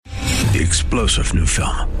The explosive new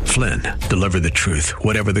film, Flynn, deliver the truth,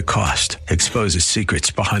 whatever the cost, exposes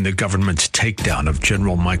secrets behind the government's takedown of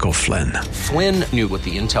General Michael Flynn. Flynn knew what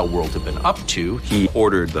the intel world had been up to. He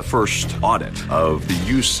ordered the first audit of the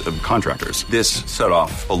use of contractors. This set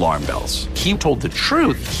off alarm bells. He told the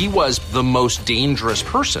truth. He was the most dangerous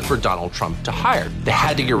person for Donald Trump to hire. They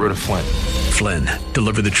had to get rid of Flynn. Flynn,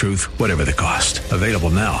 deliver the truth, whatever the cost. Available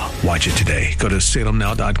now. Watch it today. Go to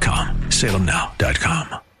salemnow.com.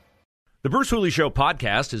 salemnow.com. The Bruce Hooley Show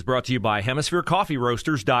podcast is brought to you by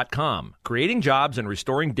HemisphereCoffeeRoasters.com. Creating jobs and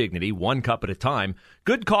restoring dignity one cup at a time.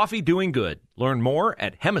 Good coffee doing good. Learn more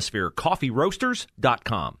at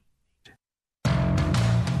HemisphereCoffeeRoasters.com.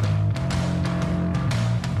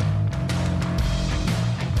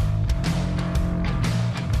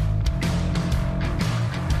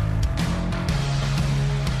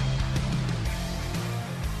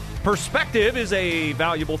 Perspective is a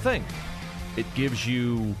valuable thing. It gives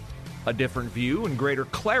you a different view and greater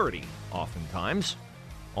clarity, oftentimes,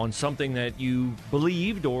 on something that you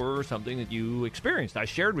believed or something that you experienced. I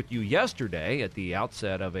shared with you yesterday at the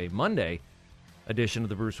outset of a Monday edition of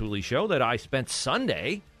the Bruce Hooley Show that I spent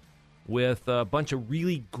Sunday with a bunch of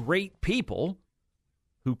really great people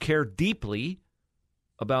who care deeply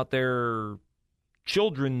about their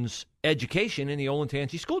children's education in the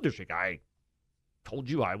Olentangy School District. I told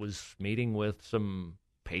you I was meeting with some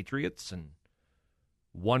patriots and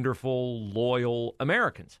wonderful, loyal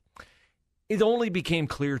Americans. It only became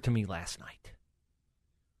clear to me last night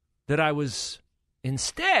that I was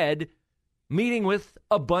instead meeting with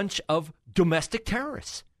a bunch of domestic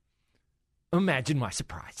terrorists. Imagine my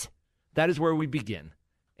surprise. That is where we begin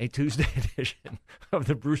a Tuesday edition of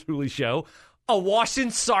the Bruce Hooley Show, awash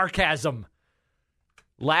in sarcasm,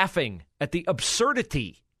 laughing at the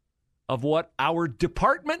absurdity of what our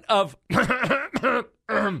Department of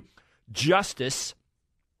Justice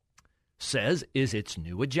says is its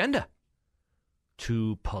new agenda: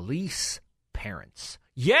 to police parents.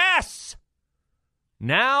 Yes!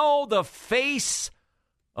 Now the face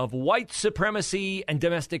of white supremacy and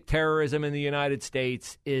domestic terrorism in the United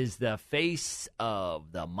States is the face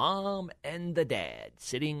of the mom and the dad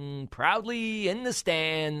sitting proudly in the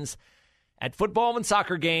stands at football and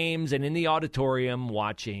soccer games and in the auditorium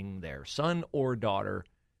watching their son or daughter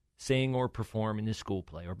sing or perform in the school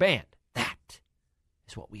play or band. That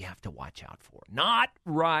is what we have to watch out for. Not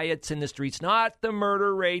riots in the streets, not the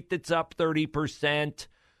murder rate that's up 30%,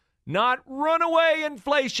 not runaway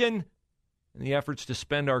inflation, and the efforts to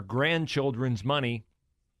spend our grandchildren's money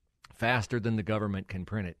faster than the government can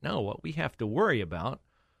print it. No, what we have to worry about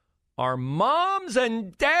are moms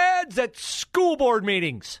and dads at school board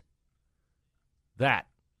meetings. That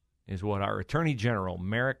is what our Attorney General,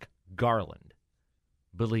 Merrick Garland,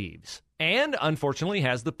 believes and, unfortunately,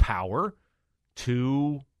 has the power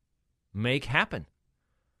to make happen.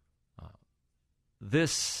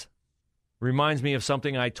 This reminds me of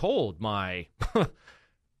something I told my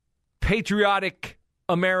patriotic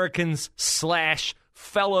Americans /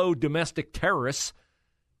 fellow domestic terrorists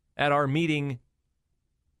at our meeting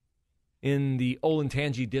in the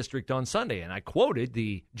Olentangy district on Sunday. And I quoted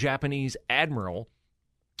the Japanese Admiral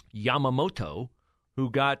Yamamoto, who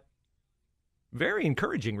got very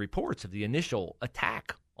encouraging reports of the initial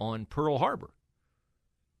attack on Pearl Harbor.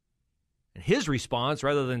 And his response,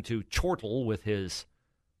 rather than to chortle with his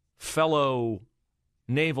fellow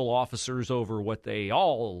naval officers over what they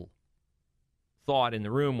all thought in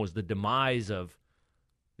the room was the demise of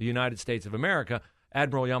the United States of America,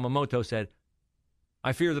 Admiral Yamamoto said,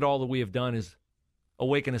 "I fear that all that we have done is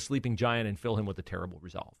awaken a sleeping giant and fill him with a terrible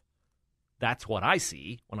resolve." That's what I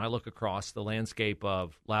see when I look across the landscape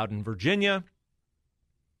of Loudoun, Virginia,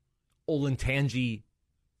 Olentangy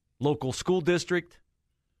local school district,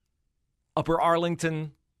 Upper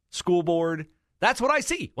Arlington School Board. That's what I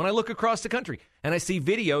see when I look across the country. And I see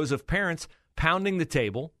videos of parents pounding the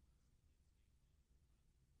table,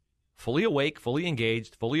 fully awake, fully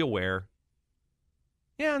engaged, fully aware,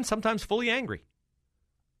 and sometimes fully angry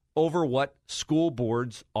over what school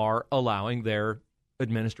boards are allowing their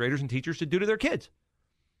administrators and teachers to do to their kids.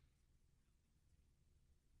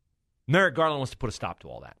 Merrick Garland wants to put a stop to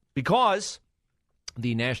all that because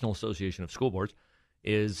the National Association of School Boards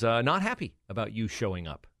is not happy about you showing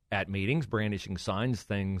up at meetings, brandishing signs,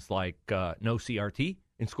 things like no CRT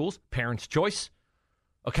in schools, parents' choice,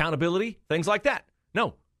 accountability, things like that.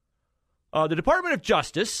 No. The Department of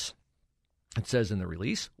Justice, it says in the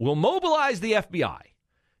release, will mobilize the FBI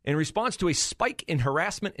in response to a spike in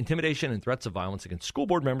harassment, intimidation, and threats of violence against school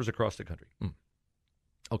board members across the country.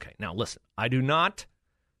 Okay, now listen, I do not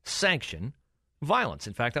sanction violence.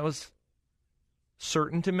 In fact, I was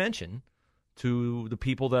certain to mention to the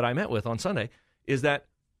people that I met with on Sunday is that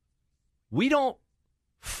we don't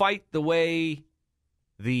fight the way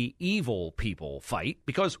the evil people fight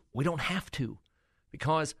because we don't have to,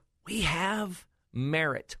 because we have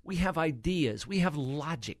merit, we have ideas, we have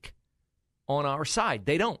logic on our side.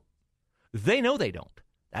 They don't. They know they don't.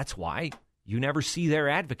 That's why you never see their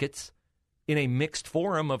advocates in a mixed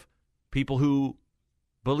forum of people who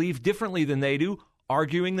believe differently than they do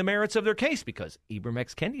arguing the merits of their case, because Ibram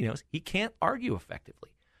X. Kendi knows he can't argue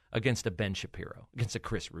effectively against a Ben Shapiro, against a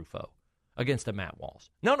Chris Rufo, against a Matt Walsh.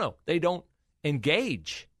 No, they don't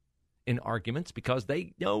engage in arguments because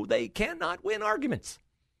they know they cannot win arguments.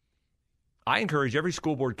 I encourage every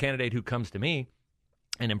school board candidate who comes to me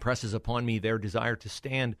and impresses upon me their desire to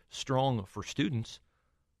stand strong for students,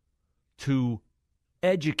 to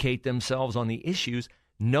educate themselves on the issues,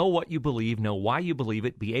 know what you believe, know why you believe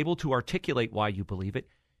it, be able to articulate why you believe it,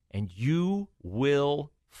 and you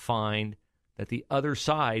will find that the other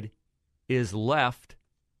side is left,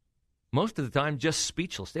 most of the time, just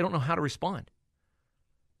speechless. They don't know how to respond.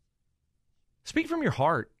 Speak from your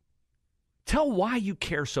heart. Tell why you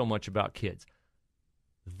care so much about kids.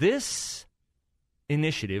 This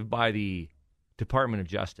initiative by the Department of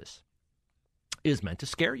Justice is meant to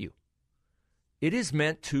scare you. It is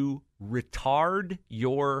meant to retard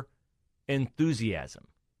your enthusiasm.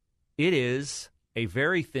 It is a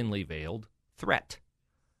very thinly veiled threat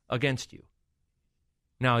against you.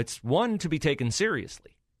 Now, it's one to be taken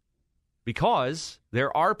seriously because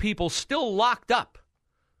there are people still locked up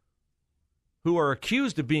who are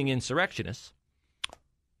accused of being insurrectionists,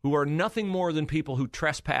 who are nothing more than people who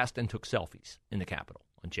trespassed and took selfies in the Capitol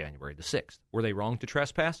on January the 6th. Were they wrong to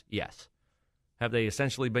trespass? Yes. Have they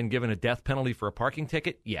essentially been given a death penalty for a parking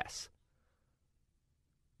ticket? Yes.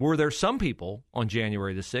 Were there some people on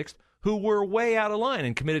January the 6th who were way out of line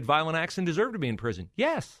and committed violent acts and deserve to be in prison?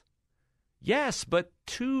 Yes. Yes, but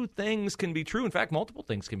two things can be true. In fact, multiple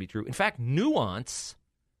things can be true. In fact, nuance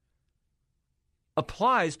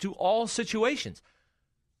applies to all situations.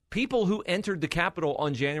 People who entered the Capitol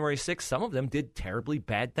on January 6th, some of them did terribly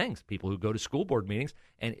bad things. People who go to school board meetings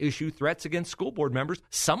and issue threats against school board members,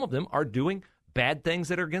 some of them are doing bad things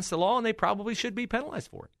that are against the law, and they probably should be penalized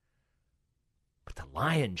for it. But the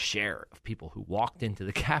lion's share of people who walked into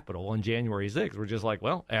the Capitol on January 6th were just like,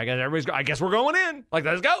 well, I guess we're going in. Like,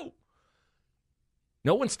 let's go.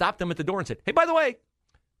 No one stopped them at the door and said, hey, by the way,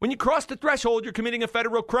 when you cross the threshold, you're committing a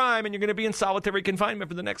federal crime and you're going to be in solitary confinement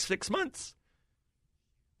for the next 6 months.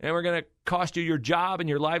 And we're going to cost you your job and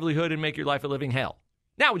your livelihood and make your life a living hell.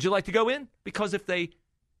 Now, would you like to go in? Because if they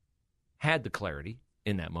had the clarity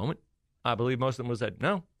in that moment, I believe most of them said,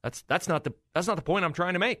 no, that's not the point I'm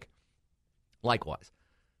trying to make. Likewise,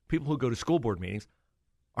 people who go to school board meetings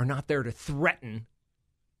are not there to threaten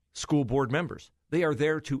school board members. They are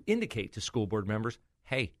there to indicate to school board members,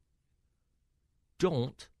 hey,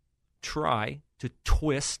 don't try to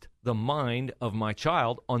twist the mind of my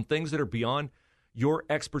child on things that are beyond your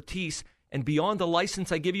expertise and beyond the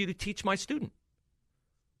license I give you to teach my student.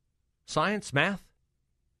 Science, math,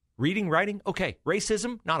 reading, writing, okay.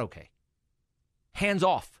 Racism, not okay. Hands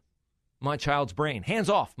off my child's brain. Hands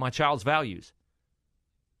off my child's values.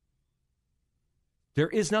 There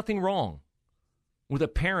is nothing wrong with a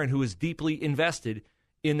parent who is deeply invested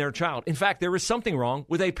in their child. In fact, there is something wrong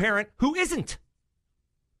with a parent who isn't.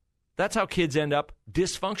 That's how kids end up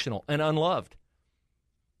dysfunctional and unloved.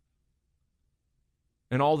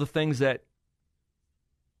 And all the things that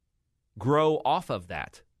grow off of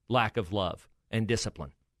that lack of love and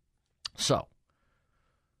discipline. So,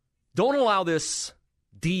 don't allow this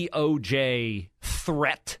DOJ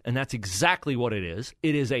threat, and that's exactly what it is.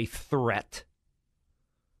 It is a threat.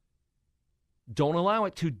 Don't allow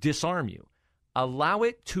it to disarm you. Allow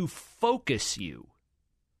it to focus you.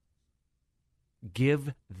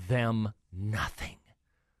 Give them nothing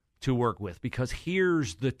to work with, because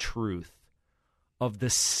here's the truth of the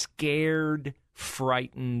scared,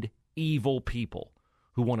 frightened, evil people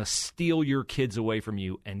who want to steal your kids away from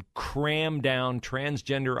you and cram down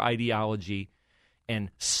transgender ideology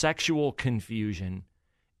and sexual confusion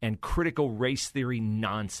and critical race theory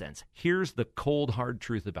nonsense. Here's the cold, hard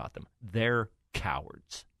truth about them. They're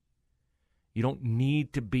cowards. You don't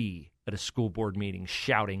need to be at a school board meeting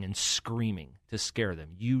shouting and screaming to scare them.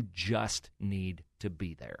 You just need to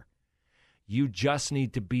be there. You just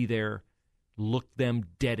need to be there, look them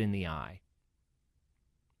dead in the eye,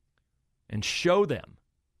 and show them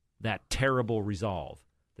that terrible resolve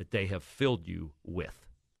that they have filled you with.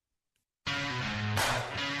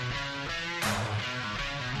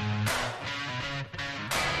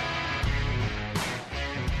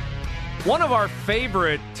 One of our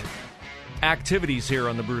favorite activities here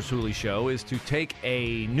on the Bruce Hooley Show is to take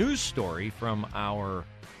a news story from our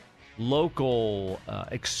local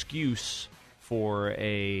excuse for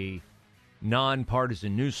a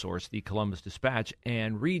nonpartisan news source, the Columbus Dispatch,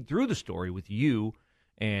 and read through the story with you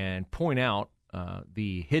and point out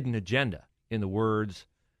the hidden agenda in the words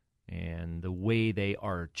and the way they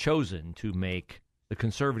are chosen to make the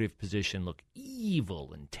conservative position look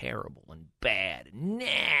evil and terrible and bad and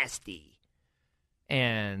nasty,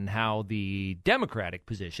 and how the Democratic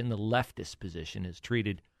position, the leftist position, is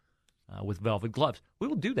treated with velvet gloves. We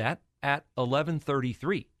will do that at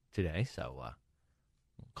 11:33 today, so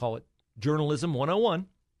we'll call it Journalism 101,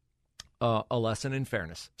 a lesson in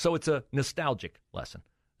fairness. So it's a nostalgic lesson,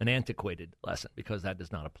 an antiquated lesson, because that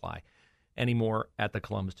does not apply anymore at the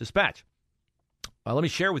Columbus Dispatch. Let me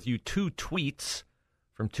share with you two tweets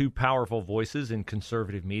from two powerful voices in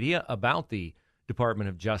conservative media about the Department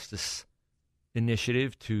of Justice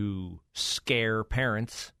initiative to scare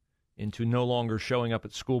parents into no longer showing up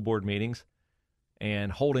at school board meetings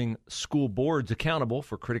and holding school boards accountable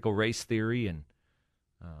for critical race theory and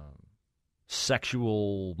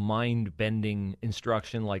sexual mind-bending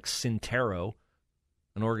instruction like Sintero,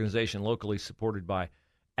 an organization locally supported by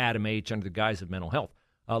Adam H. under the guise of mental health.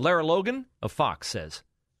 Lara Logan of Fox says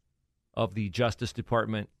of the Justice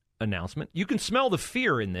Department announcement, "You can smell the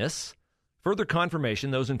fear in this. Further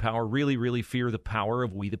confirmation those in power really, really fear the power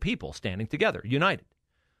of we the people standing together, united.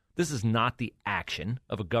 This is not the action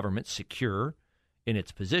of a government secure in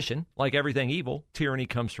its position. Like everything evil, tyranny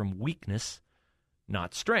comes from weakness,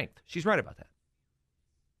 not strength." She's right about that.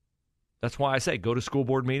 That's why I say go to school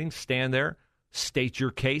board meetings, stand there, state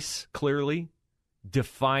your case clearly,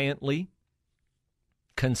 defiantly,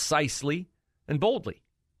 concisely, and boldly.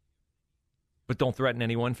 But don't threaten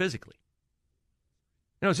anyone physically.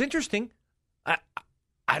 You know, it's interesting.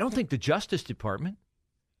 I don't think the Justice Department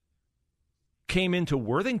came into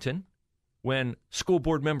Worthington when school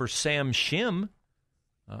board member Sam Shim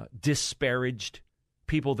disparaged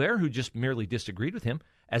people there who just merely disagreed with him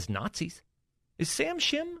as Nazis. Is Sam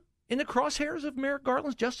Shim in the crosshairs of Merrick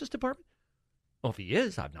Garland's Justice Department? Well, if he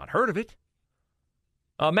is, I've not heard of it.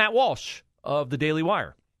 Matt Walsh of the Daily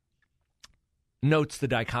Wire notes the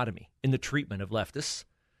dichotomy in the treatment of leftists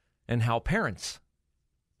and how parents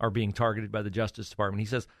are being targeted by the Justice Department. He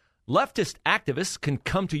says, leftist activists can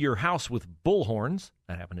come to your house with bullhorns.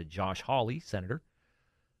 That happened to Josh Hawley, senator.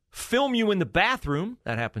 Film you in the bathroom.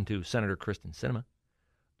 That happened to Senator Kristen Sinema.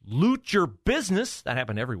 Loot your business. That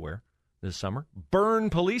happened everywhere this summer. Burn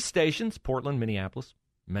police stations. Portland, Minneapolis,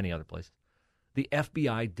 many other places. The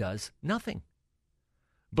FBI does nothing.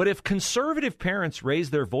 But if conservative parents raise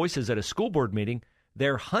their voices at a school board meeting,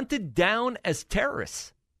 they're hunted down as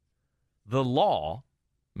terrorists. The law,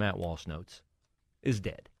 Matt Walsh notes, is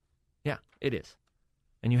dead. Yeah, it is.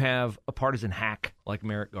 And you have a partisan hack like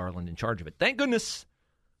Merrick Garland in charge of it. Thank goodness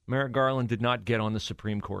Merrick Garland did not get on the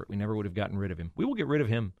Supreme Court. We never would have gotten rid of him. We will get rid of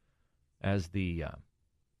him as the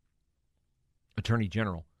Attorney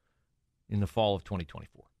General in the fall of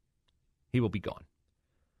 2024. He will be gone.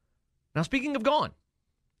 Now, speaking of gone,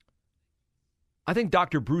 I think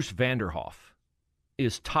Dr. Bruce Vanderhoff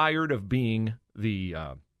is tired of being the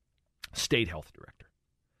state health director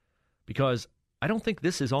because I don't think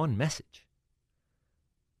this is on message.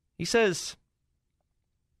 He says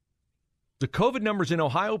the COVID numbers in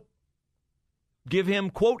Ohio give him,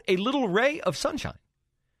 quote, a little ray of sunshine,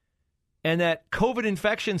 and that COVID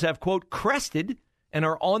infections have, quote, crested and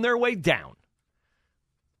are on their way down.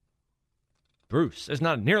 Bruce, there's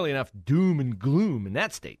not nearly enough doom and gloom in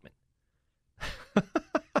that statement.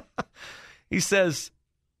 He says,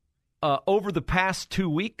 over the past 2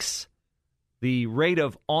 weeks, the rate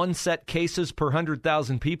of onset cases per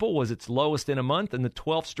 100,000 people was its lowest in a month and the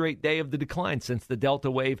 12th straight day of the decline since the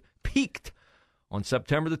Delta wave peaked on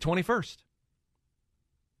September the 21st.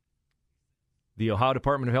 The Ohio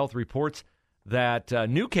Department of Health reports that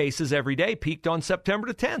new cases every day peaked on September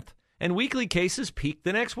the 10th, and weekly cases peaked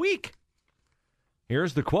the next week.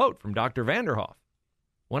 Here's the quote from Dr. Vanderhoff.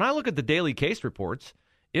 When I look at the daily case reports,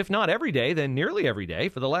 if not every day, then nearly every day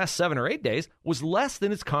for the last 7 or 8 days was less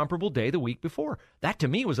than its comparable day the week before. That to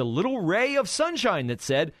me was a little ray of sunshine that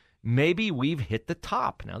said, maybe we've hit the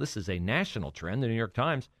top. Now, this is a national trend. The New York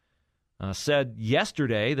Times said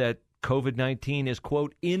yesterday that COVID-19 is,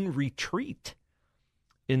 quote, in retreat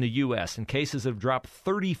in the U.S., and cases have dropped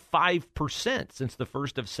 35% since the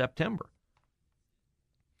 1st of September.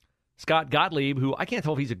 Scott Gottlieb, who I can't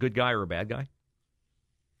tell if he's a good guy or a bad guy,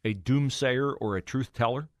 a doomsayer or a truth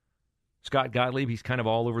teller. Scott Gottlieb, he's kind of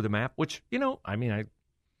all over the map, which, I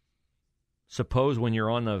suppose when you're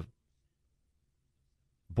on the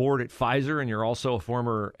board at Pfizer and you're also a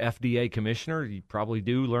former FDA commissioner, you probably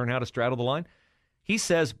do learn how to straddle the line. He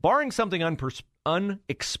says, barring something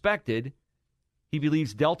unexpected, he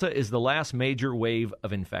believes Delta is the last major wave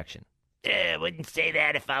of infection. Wouldn't say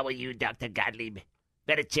that if I were you, Dr. Gottlieb.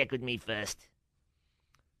 Better check with me first.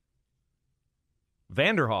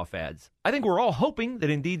 Vanderhoff adds, I think we're all hoping that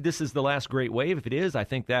indeed this is the last great wave. If it is, I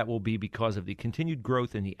think that will be because of the continued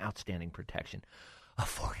growth in the outstanding protection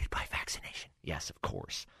afforded by vaccination. Yes, of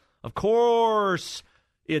course. Of course,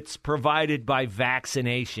 it's provided by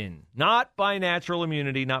vaccination, not by natural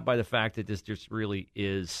immunity, not by the fact that this just really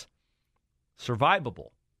is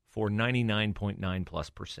survivable for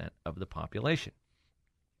 99.9+% of the population.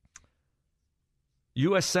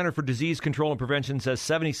 U.S. Center for Disease Control and Prevention says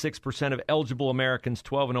 76% of eligible Americans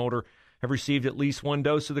 12 and older have received at least one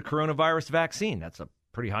dose of the coronavirus vaccine. That's a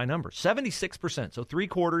pretty high number. 76%. So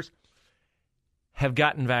 3/4 have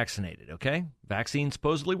gotten vaccinated, okay? Vaccine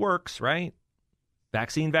supposedly works, right?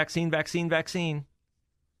 Vaccine.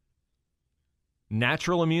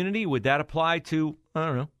 Natural immunity, would that apply to,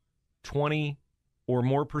 20 or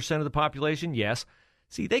more percent of the population? Yes.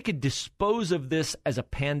 See, they could dispose of this as a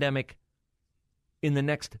pandemic in the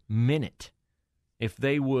next minute if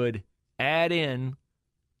they would add in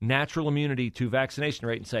natural immunity to vaccination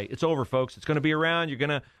rate and say, it's over, folks. It's going to be around. You're going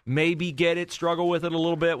to maybe get it, struggle with it a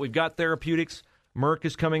little bit. We've got therapeutics. Merck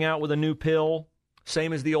is coming out with a new pill,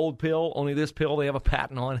 same as the old pill, only this pill, they have a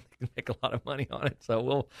patent on it. They can make a lot of money on it, so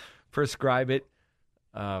we'll prescribe it.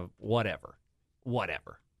 Whatever.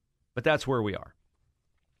 But that's where we are.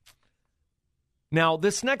 Now,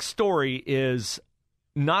 this next story is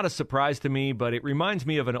not a surprise to me, but it reminds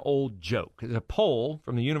me of an old joke. It's a poll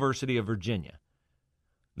from the University of Virginia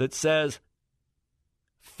that says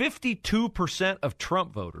 52% of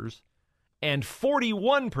Trump voters and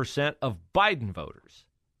 41% of Biden voters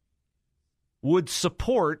would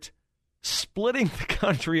support splitting the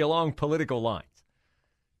country along political lines.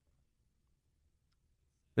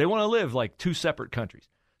 They want to live like two separate countries.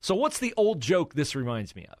 So what's the old joke this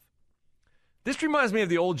reminds me of? This reminds me of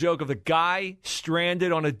the old joke of the guy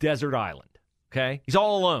stranded on a desert island, okay? He's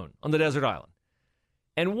all alone on the desert island.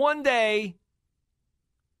 And one day,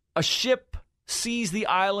 a ship sees the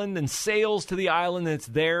island and sails to the island, and it's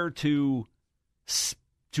there to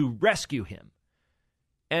rescue him.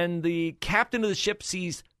 And the captain of the ship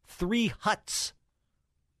sees 3 huts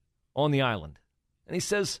on the island. And he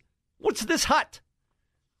says, "What's this hut?"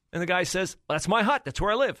 And the guy says, "That's my hut. That's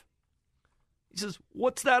where I live." He says,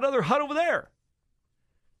 "What's that other hut over there?"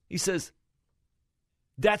 He says,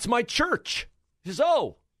 "That's my church." He says,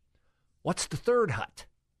 "Oh, what's the third hut?"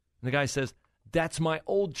 And the guy says, "That's my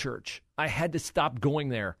old church. I had to stop going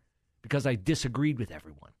there because I disagreed with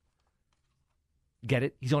everyone." Get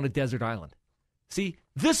it? He's on a desert island. See,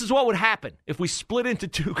 this is what would happen if we split into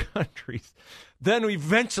two countries. Then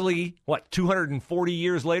eventually, 240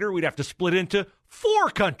 years later, we'd have to split into 4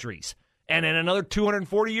 countries. And in another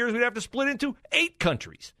 240 years, we'd have to split into 8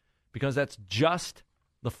 countries. Because that's just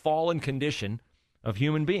the fallen condition of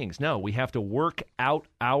human beings. No, we have to work out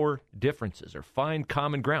our differences or find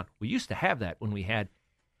common ground. We used to have that when we had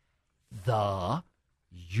the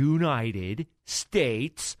United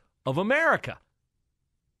States of America.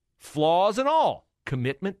 Flaws and all.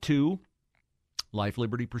 Commitment to life,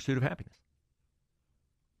 liberty, pursuit of happiness.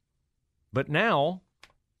 But now,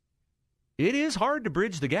 it is hard to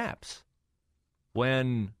bridge the gaps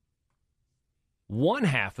when one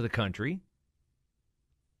half of the country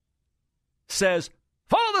says,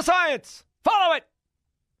 "Follow the science! Follow it!"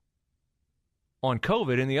 on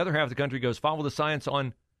COVID, and the other half of the country goes, "Follow the science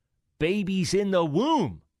on babies in the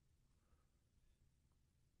womb."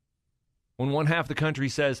 When one half of the country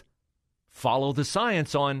says, "Follow the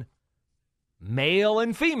science on male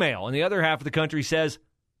and female," and the other half of the country says,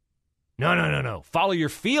 No. Follow your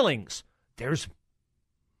feelings. There's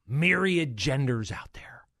myriad genders out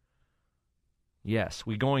there." Yes,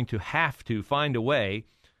 we're going to have to find a way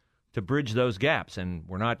to bridge those gaps, and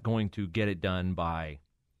we're not going to get it done by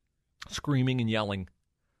screaming and yelling,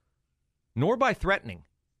 nor by threatening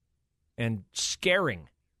and scaring.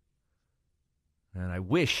 And I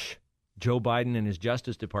wish Joe Biden and his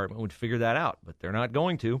Justice Department would figure that out, but they're not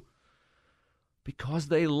going to, because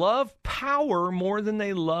they love power more than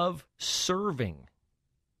they love serving.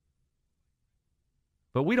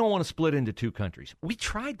 But we don't want to split into 2 countries. We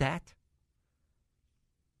tried that.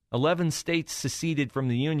 11 states seceded from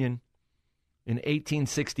the Union in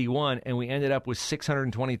 1861, and we ended up with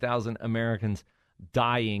 620,000 Americans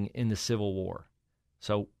dying in the Civil War.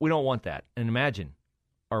 So we don't want that. And imagine,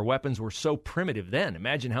 our weapons were so primitive then.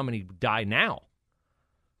 Imagine how many die now.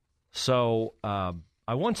 So I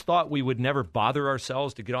I once thought we would never bother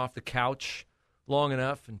ourselves to get off the couch long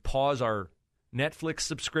enough and pause our Netflix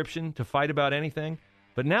subscription to fight about anything,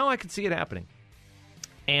 but now I can see it happening.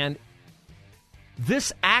 And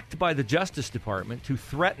this act by the Justice Department to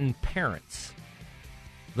threaten parents,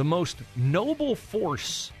 the most noble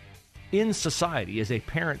force in society is a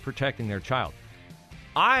parent protecting their child.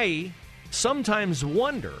 I sometimes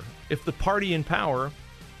wonder if the party in power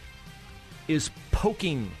is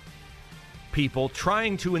poking people,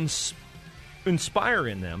 trying to inspire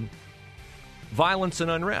in them violence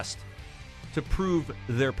and unrest to prove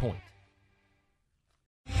their point.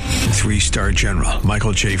 3-star General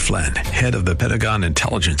Michael J. Flynn, head of the Pentagon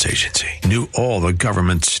Intelligence Agency, knew all the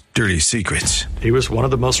government's dirty secrets. He was one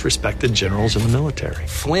of the most respected generals in the military.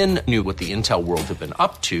 Flynn knew what the intel world had been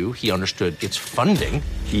up to. He understood its funding.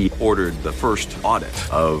 He ordered the first audit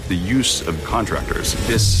of the use of contractors.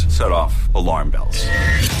 This set off alarm bells.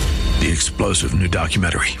 The explosive new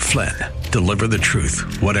documentary, Flynn, Deliver the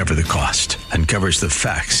Truth, Whatever the Cost, uncovers the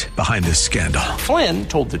facts behind this scandal. Flynn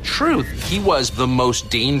told the truth. He was the most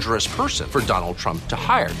dangerous person for Donald Trump to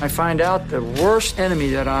hire. I find out the worst enemy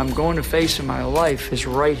that I'm going to face in my life is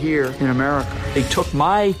right here in America. They took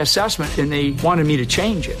my assessment and they wanted me to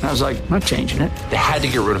change it. And I was like, I'm not changing it. They had to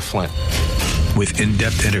get rid of Flynn. With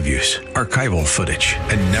in-depth interviews, archival footage,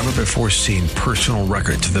 and never-before-seen personal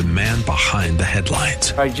records of the man behind the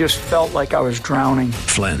headlines. I just felt like I was drowning.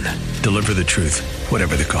 Flynn, Deliver the Truth,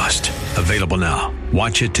 Whatever the Cost. Available now.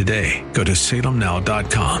 Watch it today. Go to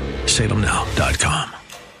salemnow.com. salemnow.com.